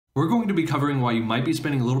We're going to be covering why you might be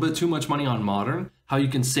spending a little bit too much money on modern, how you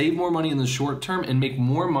can save more money in the short term and make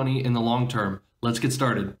more money in the long term. Let's get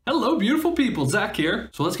started. Hello, beautiful people, Zach here.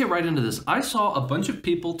 So let's get right into this. I saw a bunch of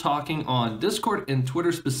people talking on Discord and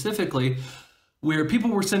Twitter specifically, where people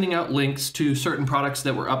were sending out links to certain products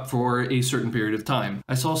that were up for a certain period of time.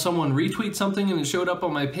 I saw someone retweet something and it showed up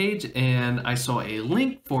on my page, and I saw a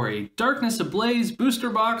link for a Darkness Ablaze booster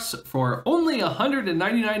box for only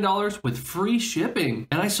 $199 with free shipping.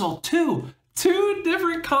 And I saw two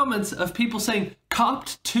different comments of people saying,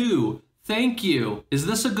 copped two. Thank you. Is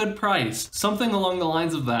this a good price? Something along the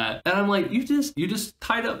lines of that. And I'm like, you just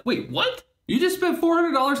tied up. Wait, what? You just spent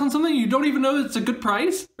 $400 on something you don't even know it's a good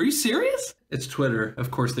price? Are you serious? It's Twitter.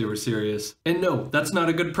 Of course they were serious. And no, that's not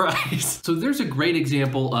a good price. So there's a great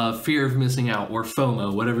example of fear of missing out, or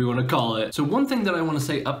FOMO, whatever you want to call it. So one thing that I want to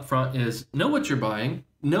say up front is know what you're buying,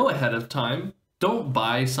 know ahead of time. Don't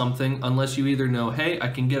buy something unless you either know, hey, I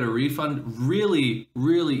can get a refund really,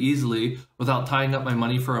 really easily without tying up my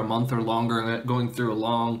money for a month or longer and going through a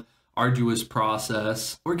long, arduous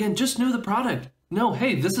process. Or again, just know the product. No,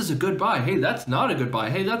 hey, this is a good buy. Hey, that's not a good buy.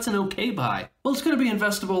 Hey, that's an okay buy. Well, it's going to be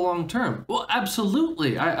investable long term. Well,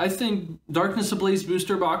 absolutely. I think Darkness Ablaze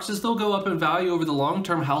booster boxes, they'll go up in value over the long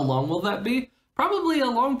term. How long will that be? Probably a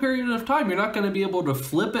long period of time. You're not going to be able to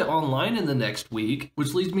flip it online in the next week,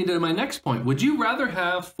 which leads me to my next point. Would you rather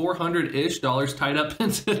have $400-ish tied up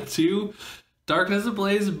into two Darkness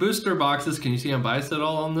Ablaze booster boxes? Can you see I'm biased at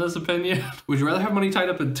all on this opinion? Would you rather have money tied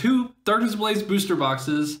up in two Darkness Ablaze booster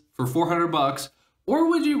boxes for 400 bucks? Or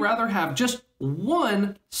would you rather have just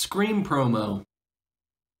one Scream promo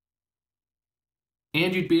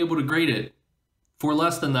and you'd be able to grade it for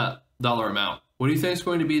less than that dollar amount? What do you think is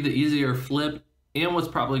going to be the easier flip and what's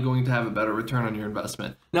probably going to have a better return on your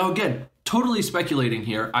investment? Now again, totally speculating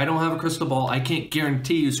here. I don't have a crystal ball. I can't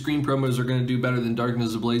guarantee you Scream promos are going to do better than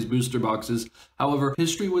Darkness Ablaze booster boxes. However,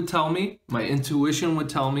 history would tell me, my intuition would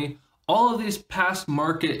tell me, all of these past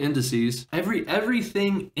market indices,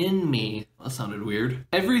 everything in me, that sounded weird.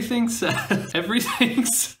 Everything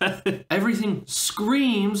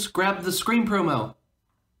screams, grab the Scream promo.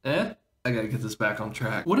 I gotta get this back on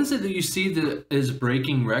track. What is it that you see that is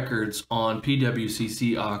breaking records on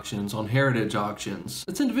PWCC auctions, on heritage auctions?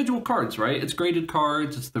 It's individual cards, right? It's graded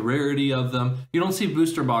cards, it's the rarity of them. You don't see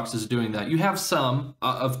booster boxes doing that. You have some,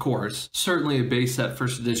 of course. Certainly a base set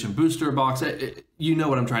first edition booster box. You know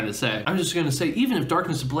what I'm trying to say. I'm just gonna say, even if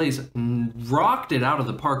Darkness Ablaze rocked it out of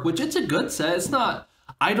the park, which it's a good set, it's not,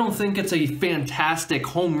 I don't think it's a fantastic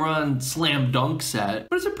home run slam dunk set,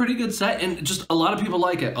 but it's a pretty good set, and just a lot of people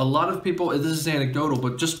like it. A lot of people, this is anecdotal,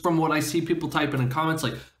 but just from what I see people typing in comments,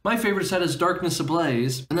 like, my favorite set is Darkness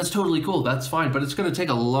Ablaze, and that's totally cool, that's fine, but it's gonna take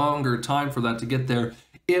a longer time for that to get there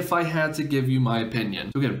if I had to give you my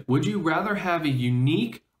opinion. So again, would you rather have a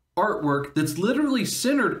unique artwork that's literally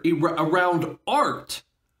centered around art,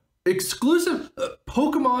 exclusive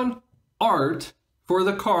Pokemon art, for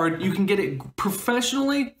the card, you can get it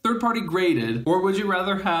professionally third-party graded, or would you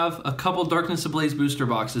rather have a couple Darkness Ablaze booster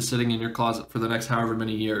boxes sitting in your closet for the next however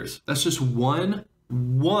many years? That's just one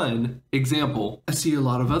example. I see a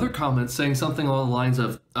lot of other comments saying something along the lines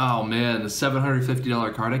of, oh man, a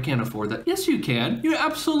 $750 card, I can't afford that. Yes, you can. You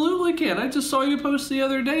absolutely can. I just saw you post the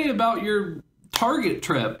other day about your Target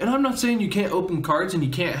trip. And I'm not saying you can't open cards and you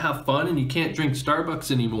can't have fun and you can't drink Starbucks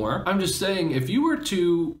anymore. I'm just saying if you were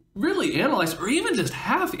to really analyze, or even just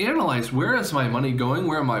half analyze, where is my money going?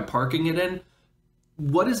 Where am I parking it in?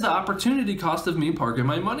 What is the opportunity cost of me parking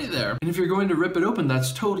my money there? And if you're going to rip it open,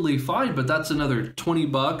 that's totally fine, but that's another 20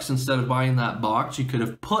 bucks instead of buying that box you could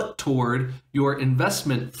have put toward your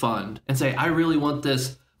investment fund and say, I really want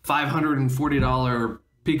this $540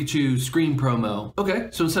 Pikachu Scream promo. Okay,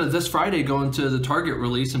 so instead of this Friday going to the Target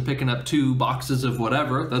release and picking up 2 boxes of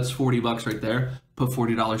whatever, that's 40 bucks right there, put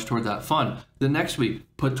 $40 toward that fund. The next week,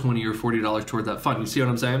 put $20 or $40 toward that fund. You see what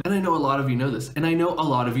I'm saying? And I know a lot of you know this, and I know a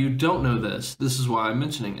lot of you don't know this. This is why I'm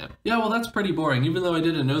mentioning it. Yeah, well, that's pretty boring. Even though I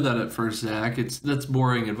didn't know that at first, Zach, that's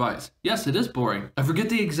boring advice. Yes, it is boring. I forget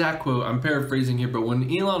the exact quote, I'm paraphrasing here, but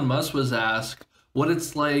when Elon Musk was asked what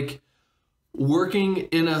it's like working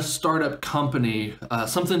in a startup company,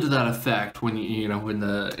 something to that effect, when when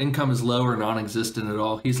the income is low or non-existent at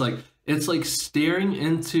all, he's like, it's like staring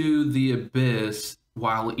into the abyss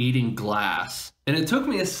while eating glass. And it took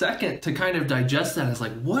me a second to kind of digest that. I was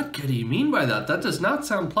like, what could he mean by that? That does not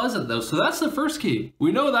sound pleasant though. So that's the first key.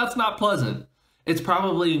 We know that's not pleasant. It's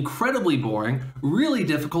probably incredibly boring, really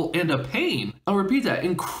difficult, and a pain. I'll repeat that,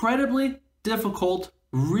 incredibly difficult,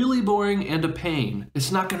 really boring, and a pain.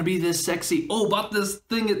 It's not gonna be this sexy, oh, bought this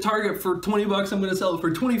thing at Target for 20 bucks, I'm gonna sell it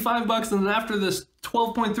for 25 bucks, and then after this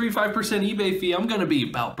 12.35% eBay fee, I'm gonna be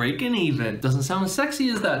about breaking even. Doesn't sound as sexy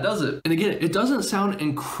as that, does it? And again, it doesn't sound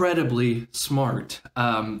incredibly smart.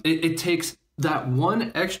 It takes that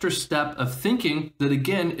one extra step of thinking that,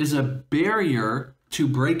 again, is a barrier to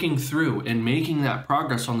breaking through and making that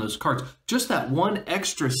progress on those cards. Just that one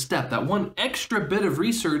extra step, that one extra bit of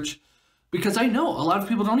research, because I know a lot of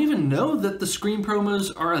people don't even know that the screen promos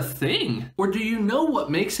are a thing. Or do you know what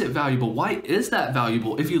makes it valuable? Why is that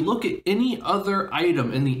valuable? If you look at any other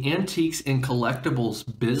item in the antiques and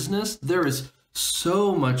collectibles business, there is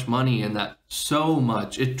so much money in that, so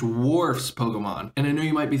much. It dwarfs Pokemon. And I know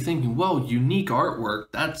you might be thinking, well, unique artwork,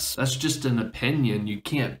 that's just an opinion. You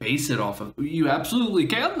can't base it off of. You absolutely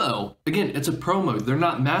can though. Again, it's a promo. They're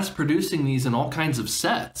not mass producing these in all kinds of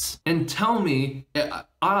sets. And tell me,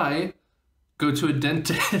 I go to a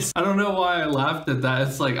dentist. I don't know why I laughed at that.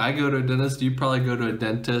 It's like, I go to a dentist, you probably go to a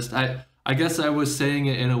dentist. I guess I was saying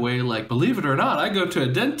it in a way like, believe it or not, I go to a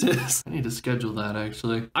dentist. I need to schedule that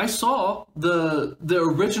actually. I saw the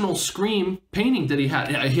original Scream painting that he had.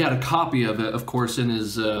 He had a copy of it, of course, in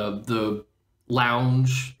his the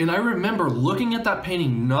lounge. And I remember looking at that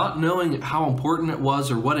painting, not knowing how important it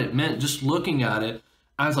was or what it meant, just looking at it.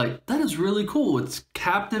 I was like, that is really cool. It's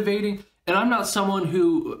captivating. And I'm not someone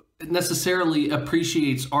who necessarily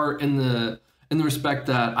appreciates art in the respect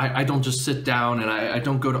that I don't just sit down and I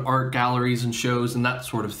don't go to art galleries and shows and that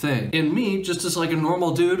sort of thing. And me, just as like a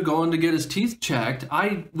normal dude going to get his teeth checked,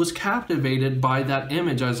 I was captivated by that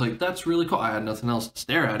image. I was like, that's really cool. I had nothing else to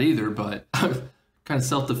stare at either, but I was kind of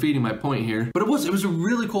self-defeating my point here. But it was a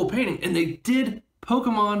really cool painting, and they did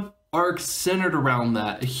Pokemon arc centered around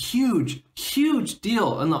that. A huge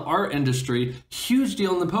deal in the art industry, huge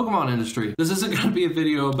deal in the Pokemon industry. This isn't going to be a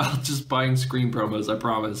video about just buying screen promos, I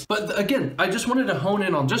promise. But again, I just wanted to hone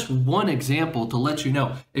in on just one example to let you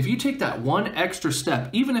know, if you take that one extra step,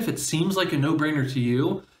 even if it seems like a no-brainer to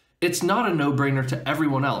you, it's not a no-brainer to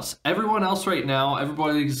everyone else. Everyone else right now,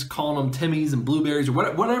 everybody's calling them Timmies and blueberries or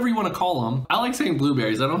whatever you want to call them. I like saying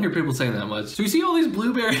blueberries. I don't hear people saying that much. So you see all these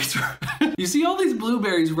blueberries, you see all these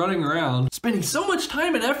blueberries running around, spending so much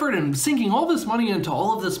time and effort and sinking all this money into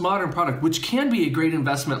all of this modern product, which can be a great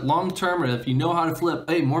investment long-term, and if you know how to flip,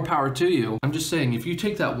 hey, more power to you. I'm just saying, if you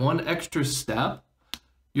take that one extra step,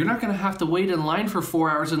 you're not going to have to wait in line for 4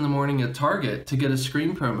 hours in the morning at Target to get a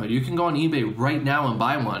screen promo. You can go on eBay right now and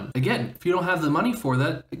buy one. Again, if you don't have the money for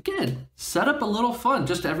that, again, set up a little fund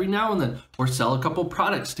just every now and then, or sell a couple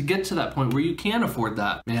products to get to that point where you can afford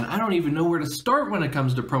that. Man, I don't even know where to start when it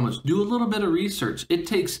comes to promos. Do a little bit of research. It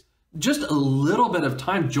takes just a little bit of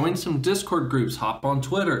time. Join some Discord groups, hop on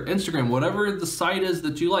Twitter, Instagram, whatever the site is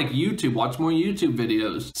that you like, YouTube, watch more YouTube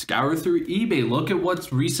videos, scour through eBay, look at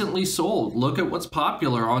what's recently sold, look at what's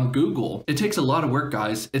popular on Google. It takes a lot of work,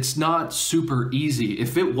 guys. It's not super easy.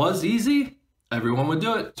 If it was easy, everyone would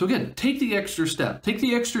do it. So again, take the extra step, take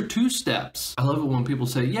the extra 2 steps. I love it when people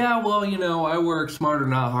say, yeah, well, you know, I work smarter,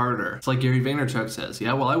 not harder. It's like Gary Vaynerchuk says,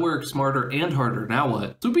 yeah, well, I work smarter and harder, now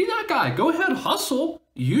what? So be that guy, go ahead, hustle.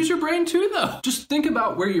 Use your brain too though. Just think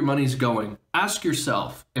about where your money's going. Ask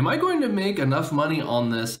yourself, am I going to make enough money on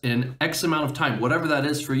this in X amount of time? Whatever that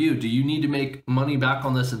is for you. Do you need to make money back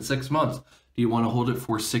on this in 6 months? Do you want to hold it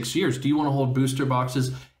for 6 years? Do you want to hold booster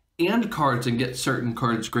boxes and cards and get certain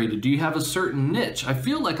cards graded? Do you have a certain niche? I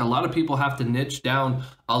feel like a lot of people have to niche down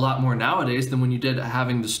a lot more nowadays than when you did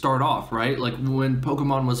having to start off, right? Like when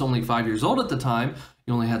Pokemon was only 5 years old at the time,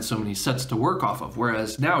 you only had so many sets to work off of.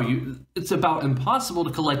 Whereas now it's about impossible to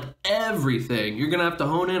collect everything. You're gonna have to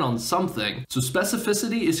hone in on something. So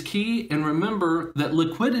specificity is key, and remember that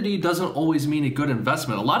liquidity doesn't always mean a good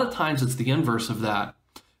investment. A lot of times it's the inverse of that.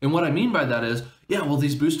 And what I mean by that is, yeah, well,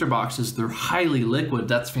 these booster boxes, they're highly liquid.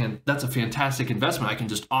 That's a fantastic investment. I can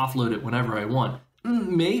just offload it whenever I want.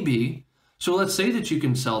 Maybe. So let's say that you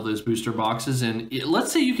can sell those booster boxes, and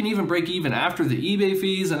let's say you can even break even after the eBay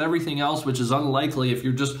fees and everything else, which is unlikely if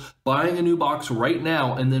you're just buying a new box right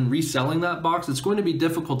now and then reselling that box. It's going to be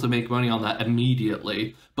difficult to make money on that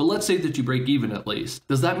immediately. But let's say that you break even at least.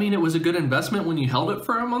 Does that mean it was a good investment when you held it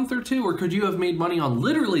for a month or two? Or could you have made money on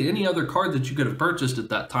literally any other card that you could have purchased at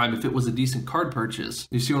that time if it was a decent card purchase?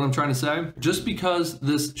 You see what I'm trying to say? Just because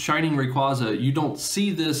this Shining Rayquaza, you don't see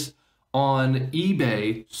this on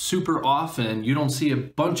eBay super often, you don't see a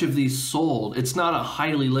bunch of these sold, it's not a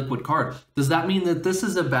highly liquid card. Does that mean that this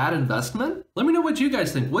is a bad investment? Let me know what you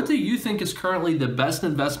guys think. What do you think is currently the best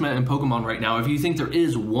investment in Pokemon right now, if you think there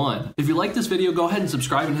is one? If you like this video, go ahead and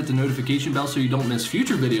subscribe and hit the notification bell so you don't miss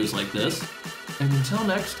future videos like this. And until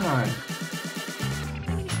next time.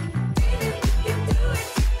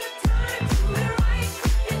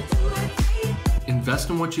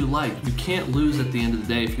 Invest in what you like. You can't lose at the end of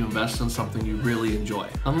the day if you invest in something you really enjoy.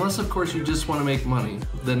 Unless, of course, you just want to make money.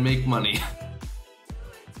 Then make money.